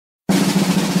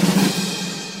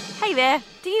Hey there,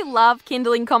 do you love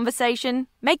Kindling Conversation?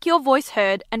 Make your voice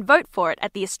heard and vote for it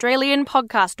at the Australian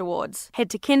Podcast Awards. Head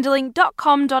to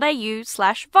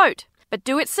kindling.com.au/vote. But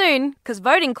do it soon, because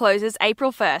voting closes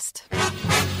April 1st.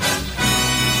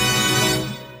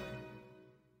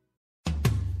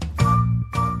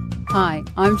 Hi,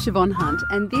 I'm Siobhan Hunt,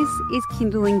 and this is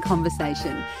Kindling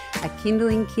Conversation, a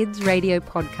Kindling Kids radio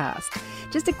podcast.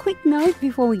 Just a quick note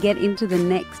before we get into the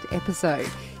next episode.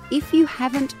 If you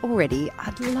haven't already,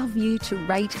 I'd love you to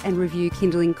rate and review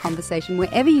Kindling Conversation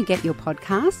wherever you get your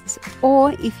podcasts,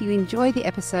 or if you enjoy the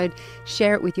episode,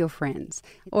 share it with your friends.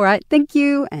 All right, thank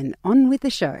you, and on with the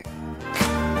show.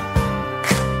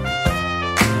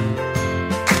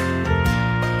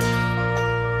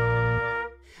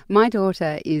 My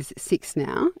daughter is 6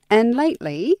 now, and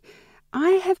lately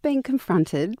I have been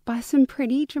confronted by some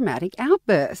pretty dramatic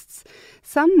outbursts.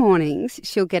 Some mornings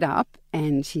she'll get up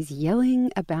and she's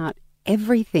yelling about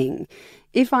everything.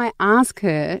 If I ask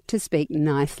her to speak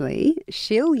nicely,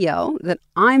 she'll yell that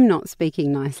I'm not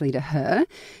speaking nicely to her.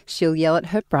 She'll yell at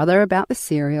her brother about the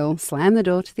cereal, slam the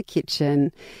door to the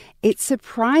kitchen. It's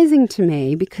surprising to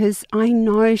me because I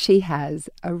know she has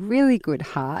a really good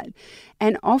heart,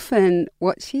 and often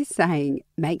what she's saying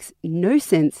makes no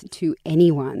sense to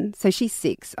anyone. So she's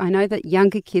 6. I know that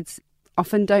younger kids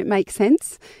often don't make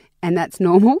sense, and that's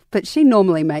normal, but she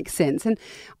normally makes sense. And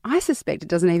I suspect it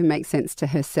doesn't even make sense to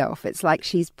herself. It's like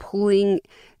she's pulling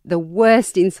the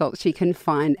worst insults she can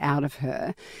find out of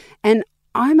her. And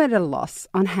I'm at a loss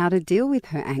on how to deal with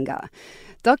her anger.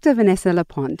 Dr. Vanessa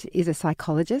Laponte is a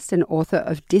psychologist and author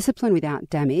of Discipline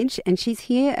Without Damage, and she's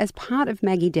here as part of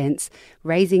Maggie Dent's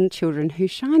Raising Children Who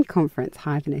Shine conference.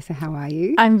 Hi, Vanessa, how are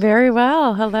you? I'm very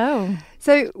well. Hello.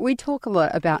 So we talk a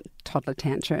lot about toddler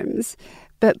tantrums,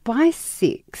 but by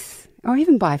 6 or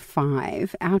even by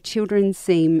 5, our children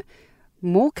seem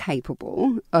more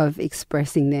capable of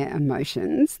expressing their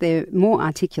emotions. They're more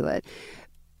articulate.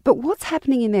 But what's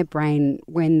happening in their brain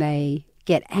when they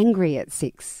get angry at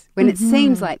 6, when it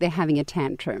seems like they're having a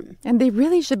tantrum? And they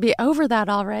really should be over that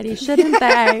already, shouldn't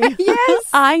they? Yes.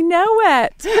 I know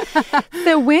it.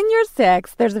 So when you're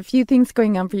 6, there's a few things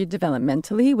going on for you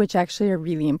developmentally, which actually are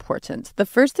really important. The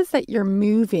first is that you're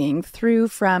moving through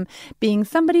from being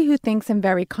somebody who thinks in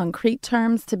very concrete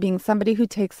terms to being somebody who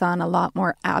takes on a lot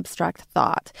more abstract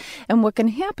thought. And what can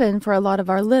happen for a lot of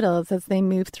our littles as they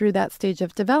move through that stage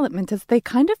of development is they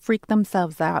kind of freak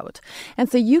themselves out.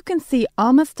 And so you can see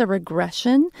almost a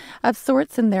regression of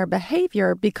sorts in their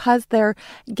behavior because they're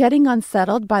getting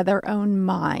unsettled by their own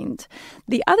mind.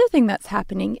 The other thing that's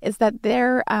happening is that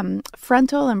their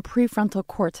frontal and prefrontal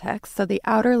cortex, so the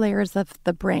outer layers of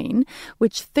the brain,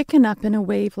 which thicken up in a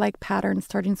wave-like pattern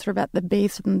starting sort of at the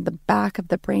base and the back of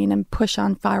the brain and push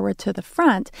on forward to the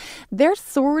front, they're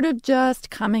sort of just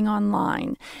coming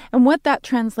online. And what that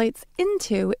translates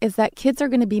into is that kids are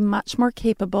going to be much more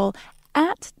capable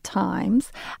at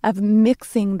times of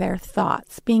mixing their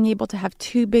thoughts, being able to have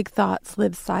 2 big thoughts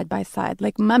live side by side.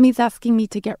 Like, Mommy's asking me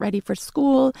to get ready for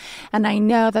school, and I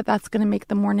know that that's going to make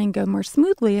the morning go more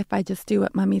smoothly if I just do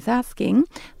what Mommy's asking.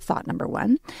 Thought number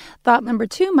 1. Thought number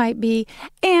 2 might be,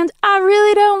 and I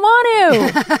really don't want to.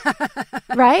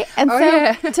 Right? And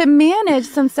to manage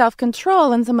some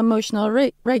self-control and some emotional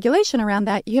regulation around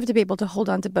that, you have to be able to hold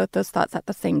on to both those thoughts at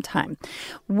the same time.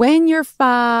 When you're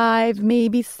 5,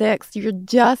 maybe 6, you're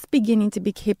just beginning to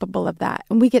be capable of that.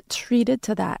 And we get treated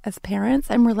to that as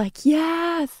parents. And we're like,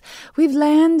 yes, we've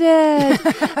landed.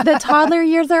 The toddler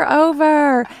years are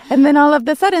over. And then all of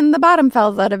a sudden, the bottom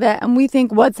falls out of it. And we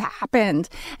think, what's happened?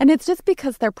 And it's just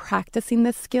because they're practicing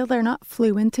this skill. They're not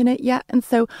fluent in it yet. And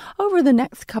so over the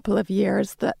next couple of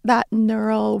years, that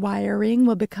neural wiring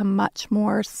will become much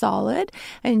more solid.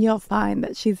 And you'll find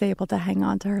that she's able to hang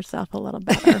on to herself a little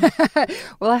better.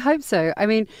 Well, I hope so. I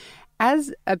mean,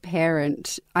 as a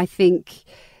parent, I think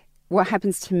what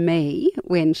happens to me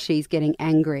when she's getting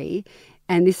angry,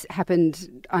 and this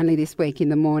happened only this week in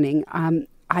the morning,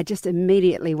 I just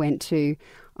immediately went to,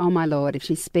 oh my Lord, if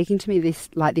she's speaking to me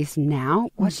like this now,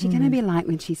 what's she going to be like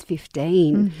when she's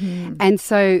 15? And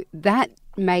so that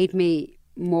made me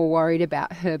more worried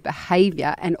about her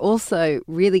behaviour and also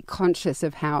really conscious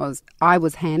of how I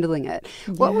was handling it.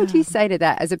 What would you say to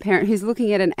that as a parent who's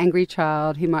looking at an angry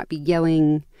child who might be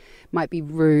yelling, might be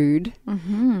rude,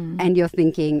 and you're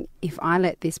thinking, if I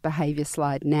let this behaviour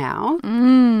slide now,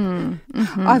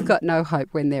 I've got no hope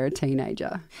when they're a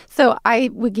teenager. So I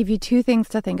would give you two things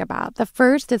to think about. The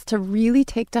first is to really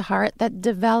take to heart that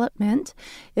development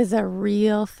is a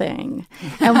real thing.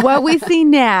 And what we see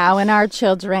now in our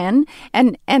children,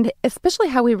 and especially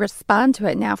how we respond to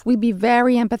it now, if we be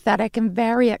very empathetic and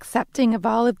very accepting of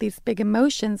all of these big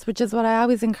emotions, which is what I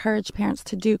always encourage parents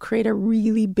to do, create a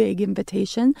really big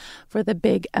invitation for the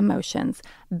big emotions.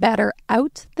 Better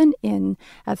out than in.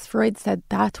 As Freud said,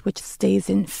 that which stays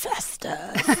in festers.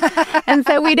 And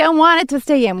so we don't want it to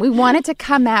stay in. We want it to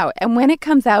come out. And when it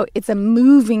comes out, it's a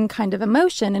moving kind of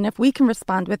emotion. And if we can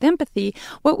respond with empathy,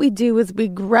 what we do is we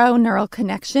grow neural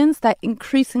connections that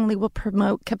increasingly will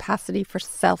promote capacity for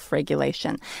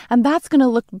self-regulation. And that's going to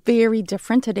look very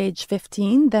different at age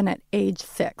 15 than at age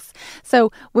 6.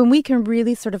 So when we can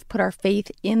really sort of put our faith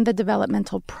in the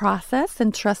developmental process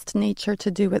and trust nature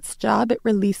to do its job, it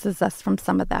releases us from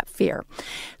some of that fear.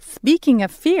 Speaking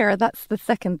of fear, that's the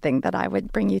second thing that I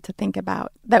would bring you to think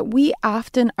about, that we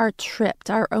often are tripped,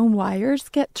 our own wires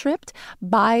get tripped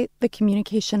by the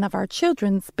communication of our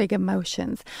children's big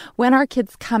emotions. When our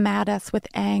kids come at us with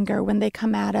anger, when they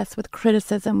come at us with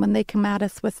criticism, when they come at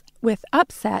us with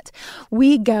upset,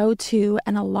 we go to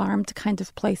an alarmed kind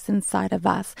of place inside of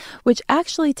us, which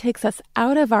actually takes us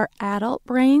out of our adult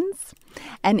brains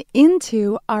and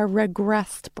into our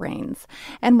regressed brains.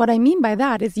 And what I mean by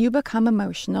that is you become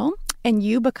emotional and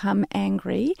you become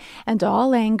angry, and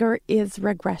all anger is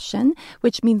regression,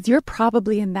 which means you're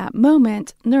probably in that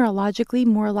moment neurologically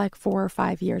more like 4 or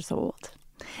 5 years old.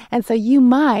 And so you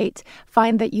might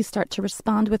find that you start to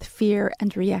respond with fear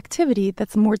and reactivity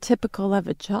that's more typical of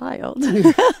a child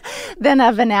than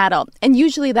of an adult. And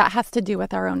usually that has to do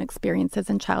with our own experiences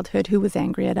in childhood, who was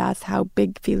angry at us, how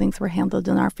big feelings were handled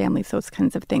in our families, those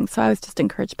kinds of things. So I always just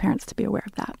encourage parents to be aware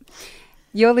of that.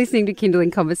 You're listening to Kindling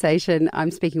Conversation.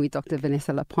 I'm speaking with Dr.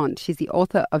 Vanessa LaPonte. She's the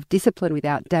author of Discipline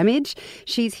Without Damage.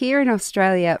 She's here in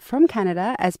Australia from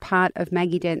Canada as part of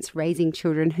Maggie Dent's Raising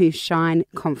Children Who Shine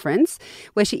conference,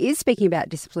 where she is speaking about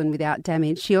discipline without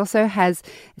damage. She also has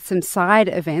some side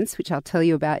events, which I'll tell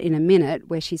you about in a minute,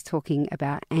 where she's talking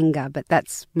about anger. But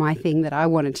that's my thing that I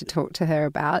wanted to talk to her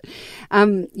about.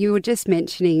 You were just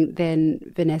mentioning then,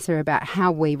 Vanessa, about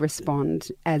how we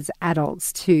respond as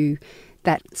adults to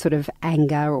that sort of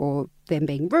anger or them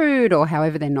being rude or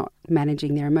however they're not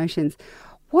managing their emotions.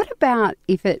 What about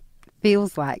if it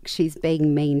feels like she's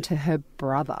being mean to her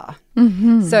brother?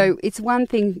 So it's one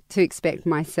thing to expect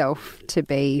myself to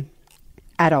be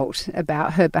adult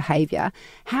about her behaviour.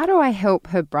 How do I help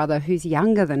her brother, who's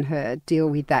younger than her, deal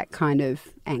with that kind of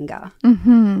anger?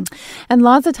 And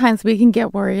lots of times we can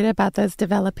get worried about those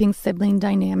developing sibling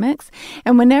dynamics.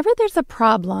 And whenever there's a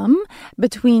problem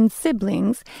between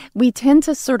siblings, we tend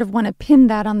to sort of want to pin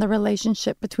that on the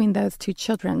relationship between those two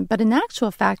children. But in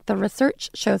actual fact, the research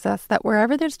shows us that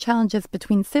wherever there's challenges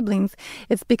between siblings,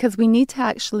 it's because we need to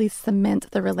actually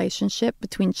cement the relationship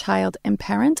between child and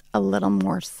parent a little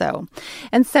more so.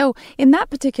 And so in that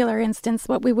particular instance,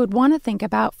 what we would want to think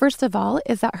about, first of all,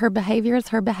 is that her behavior is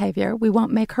her behavior. We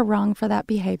won't make her wrong for that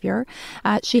behavior.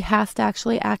 She has to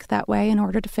actually act that way in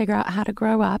order to figure out how to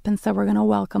grow up. And so we're going to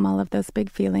welcome all of those big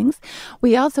feelings.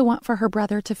 We also want for her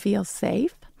brother to feel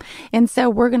safe. And so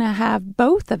we're going to have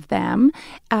both of them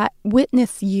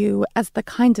witness you as the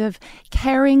kind of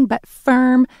caring but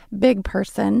firm big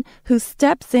person who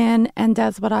steps in and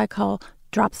does what I call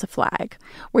drops a flag,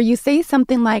 where you say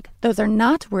something like, those are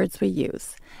not words we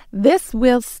use. This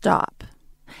will stop.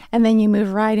 And then you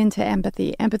move right into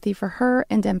empathy for her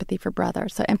and empathy for brother.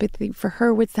 So empathy for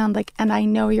her would sound like, and I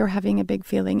know you're having a big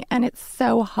feeling, and it's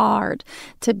so hard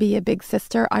to be a big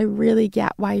sister. I really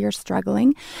get why you're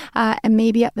struggling. And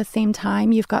maybe at the same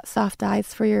time, you've got soft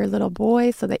eyes for your little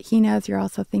boy so that he knows you're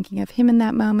also thinking of him in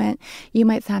that moment. You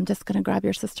might say, I'm just going to grab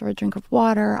your sister a drink of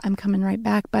water. I'm coming right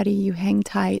back, buddy. You hang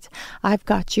tight. I've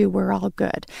got you. We're all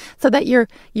good. So that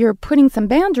you're putting some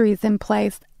boundaries in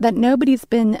place, that nobody's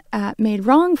been made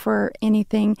wrong for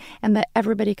anything, and that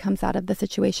everybody comes out of the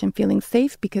situation feeling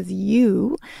safe because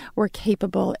you were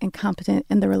capable and competent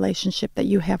in the relationship that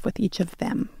you have with each of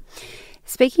them.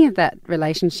 Speaking of that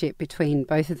relationship between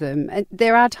both of them,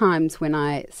 there are times when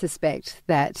I suspect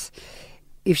that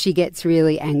if she gets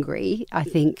really angry, I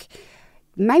think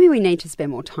maybe we need to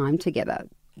spend more time together,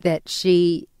 that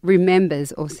she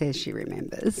remembers or says she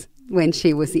remembers when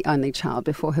she was the only child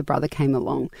before her brother came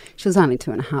along. She was only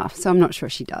 2.5, so I'm not sure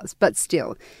she does. But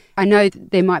still, I know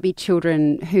there might be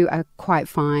children who are quite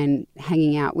fine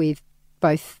hanging out with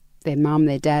both their mum,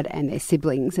 their dad and their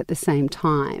siblings at the same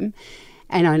time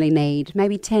and only need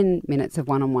maybe 10 minutes of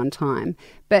one-on-one time.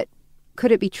 But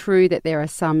could it be true that there are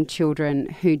some children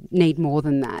who need more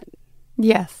than that?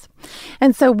 Yes.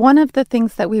 And so one of the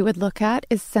things that we would look at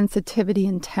is sensitivity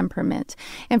and temperament.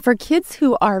 And for kids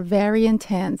who are very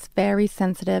intense, very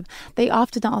sensitive, they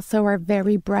often also are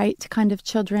very bright kind of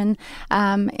children.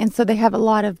 And so they have a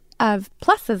lot of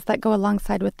pluses that go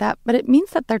alongside with that, but it means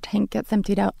that their tank gets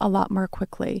emptied out a lot more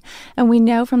quickly. And we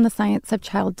know from the science of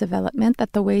child development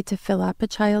that the way to fill up a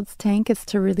child's tank is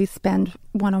to really spend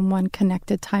one-on-one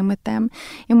connected time with them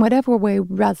in whatever way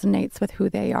resonates with who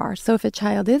they are. So if a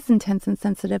child is intense and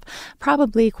sensitive,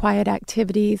 probably quiet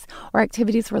activities or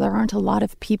activities where there aren't a lot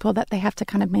of people that they have to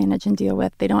kind of manage and deal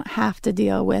with. They don't have to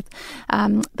deal with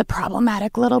the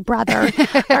problematic little brother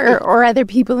or other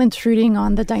people intruding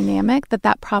on the dynamic,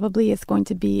 that probably is going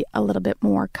to be a little bit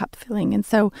more cup filling. And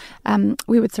so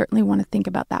we would certainly want to think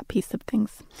about that piece of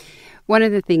things. One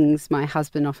of the things my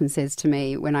husband often says to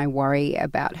me when I worry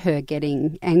about her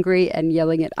getting angry and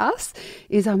yelling at us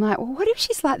is I'm like, well, what if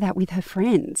she's like that with her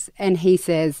friends? And he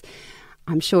says,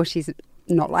 I'm sure she's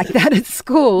not like that at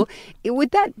school.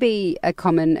 Would that be a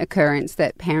common occurrence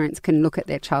that parents can look at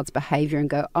their child's behaviour and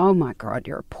go, oh my God,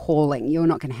 you're appalling. You're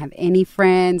not going to have any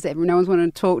friends. No one's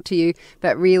wanting to talk to you.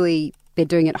 But really, they're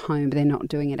doing it at home, but they're not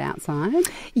doing it outside.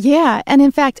 Yeah. And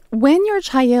in fact, when your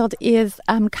child is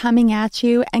coming at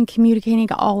you and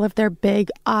communicating all of their big,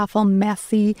 awful,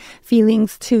 messy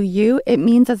feelings to you, it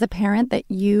means as a parent that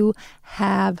you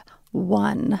have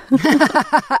won.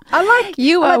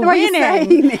 You are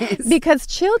winning. Because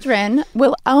children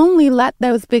will only let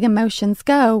those big emotions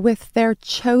go with their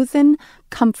chosen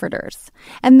comforters.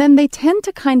 And then they tend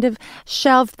to kind of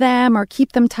shelve them or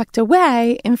keep them tucked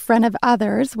away in front of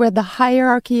others where the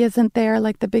hierarchy isn't there,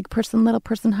 like the big person, little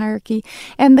person hierarchy,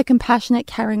 and the compassionate,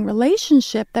 caring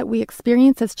relationship that we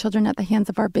experience as children at the hands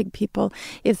of our big people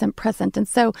isn't present. And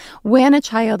so when a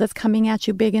child is coming at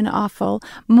you big and awful,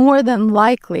 more than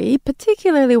likely,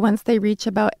 particularly once they reach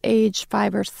about age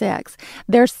 5 or 6,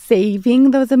 they're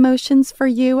saving those emotions for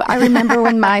you. I remember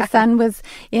when my son was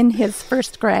in his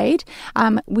first grade,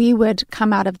 we would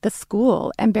come out of the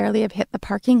school and barely have hit the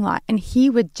parking lot, and he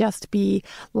would just be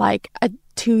like a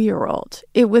 2-year-old.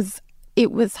 It was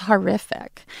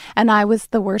horrific. And I was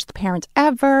the worst parent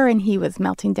ever, and he was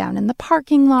melting down in the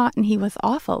parking lot, and he was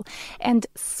awful and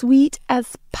sweet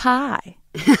as pie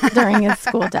during his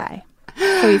school day.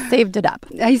 So he saved it up.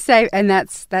 And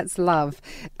that's love.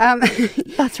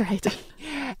 That's right.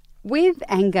 With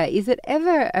anger, is it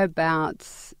ever about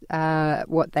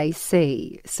what they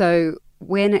see? So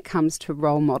when it comes to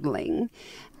role modelling,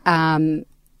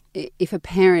 if a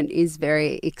parent is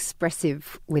very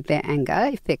expressive with their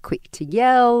anger, if they're quick to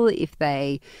yell, if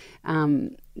they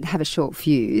have a short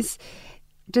fuse,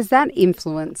 does that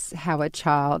influence how a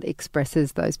child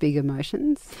expresses those big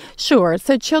emotions? Sure.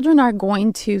 So children are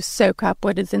going to soak up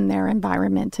what is in their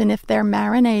environment. And if they're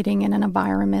marinating in an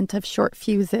environment of short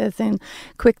fuses and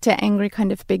quick to angry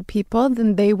kind of big people,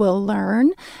 then they will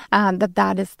learn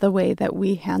that is the way that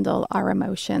we handle our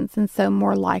emotions. And so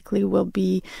more likely will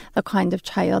be the kind of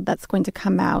child that's going to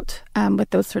come out with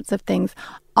those sorts of things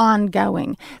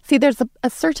ongoing. See, there's a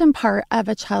certain part of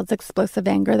a child's explosive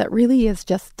anger that really is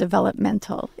just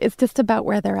developmental. It's just about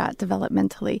where they're at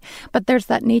developmentally. But there's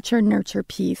that nature-nurture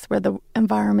piece where the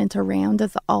environment around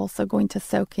is also going to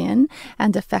soak in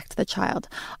and affect the child.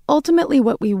 Ultimately,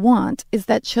 what we want is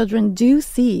that children do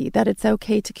see that it's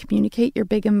okay to communicate your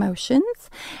big emotions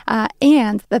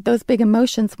and that those big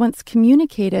emotions, once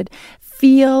communicated,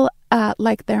 feel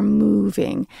like they're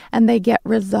moving and they get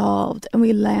resolved and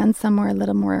we land somewhere a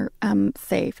little more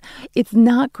safe. It's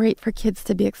not great for kids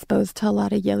to be exposed to a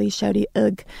lot of yelly, shouty,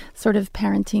 sort of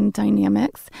parenting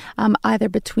dynamics, either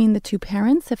between the two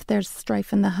parents if there's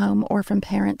strife in the home or from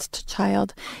parent to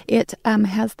child. It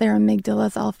has their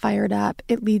amygdalas all fired up.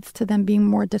 It leads to them being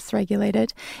more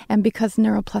dysregulated. And because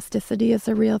neuroplasticity is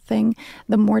a real thing,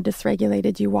 the more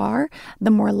dysregulated you are,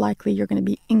 the more likely you're going to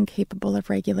be incapable of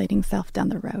regulating self down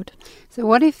the road. So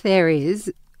what if there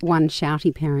is one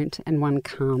shouty parent and one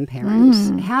calm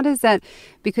parent? How does that,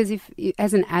 because if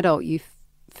as an adult,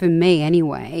 for me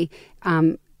anyway,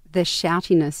 the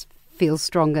shoutiness feels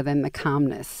stronger than the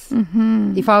calmness.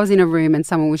 Mm-hmm. If I was in a room and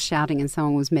someone was shouting and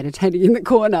someone was meditating in the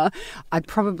corner, I'd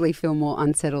probably feel more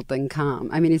unsettled than calm.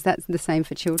 I mean, is that the same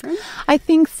for children? I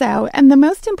think so. And the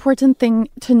most important thing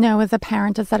to know as a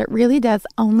parent is that it really does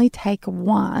only take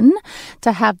one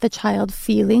to have the child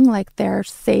feeling like they're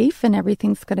safe and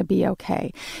everything's going to be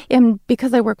okay. And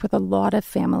because I work with a lot of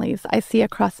families, I see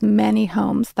across many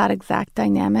homes that exact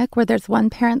dynamic where there's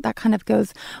one parent that kind of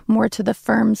goes more to the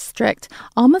firm, strict,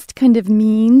 almost kind kind of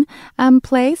mean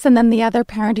place, and then the other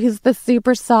parent who's the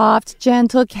super soft,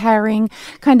 gentle, caring,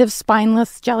 kind of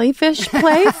spineless jellyfish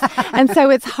place. And so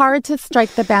it's hard to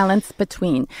strike the balance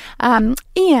between.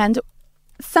 And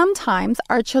sometimes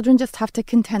our children just have to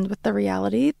contend with the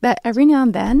reality that every now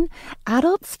and then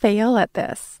adults fail at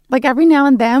this. Like every now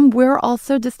and then we're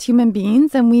also just human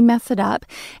beings and we mess it up.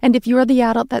 And if you're the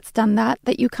adult that's done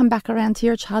that you come back around to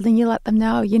your child and you let them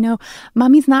know,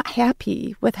 mommy's not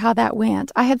happy with how that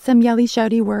went. I had some yelly,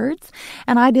 shouty words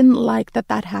and I didn't like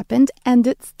that happened, and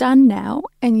it's done now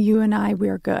and you and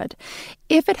we're good.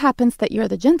 If it happens that you're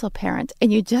the gentle parent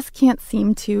and you just can't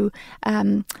seem to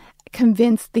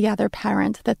convince the other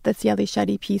parent that this yelly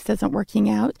shutty piece isn't working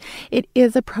out, it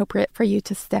is appropriate for you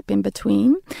to step in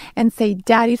between and say,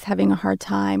 Daddy's having a hard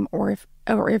time, or if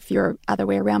you're other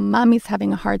way around, Mommy's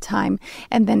having a hard time,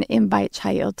 and then invite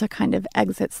child to kind of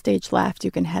exit stage left.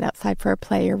 You can head outside for a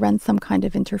play or run some kind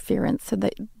of interference so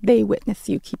that they witness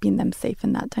you keeping them safe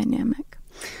in that dynamic.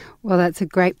 Well, that's a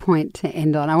great point to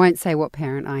end on. I won't say what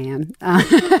parent I am.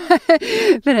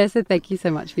 Vanessa, thank you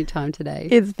so much for your time today.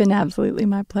 It's been absolutely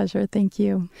my pleasure. Thank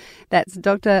you. That's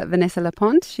Dr. Vanessa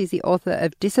Laponte. She's the author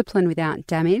of Discipline Without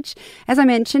Damage. As I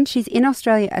mentioned, she's in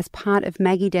Australia as part of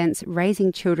Maggie Dent's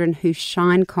Raising Children Who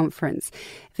Shine conference.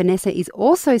 Vanessa is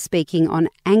also speaking on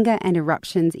anger and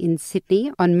eruptions in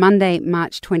Sydney on Monday,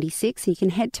 March 26. You can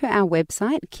head to our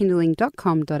website,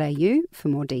 kindling.com.au, for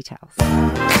more details.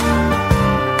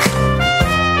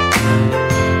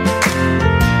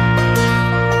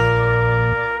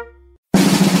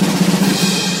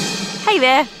 Hey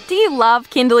there, do you love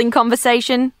Kindling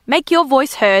Conversation? Make your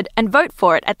voice heard and vote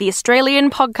for it at the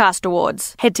Australian Podcast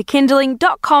Awards. Head to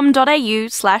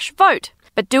kindling.com.au/vote.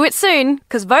 But do it soon,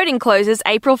 because voting closes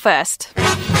April 1st.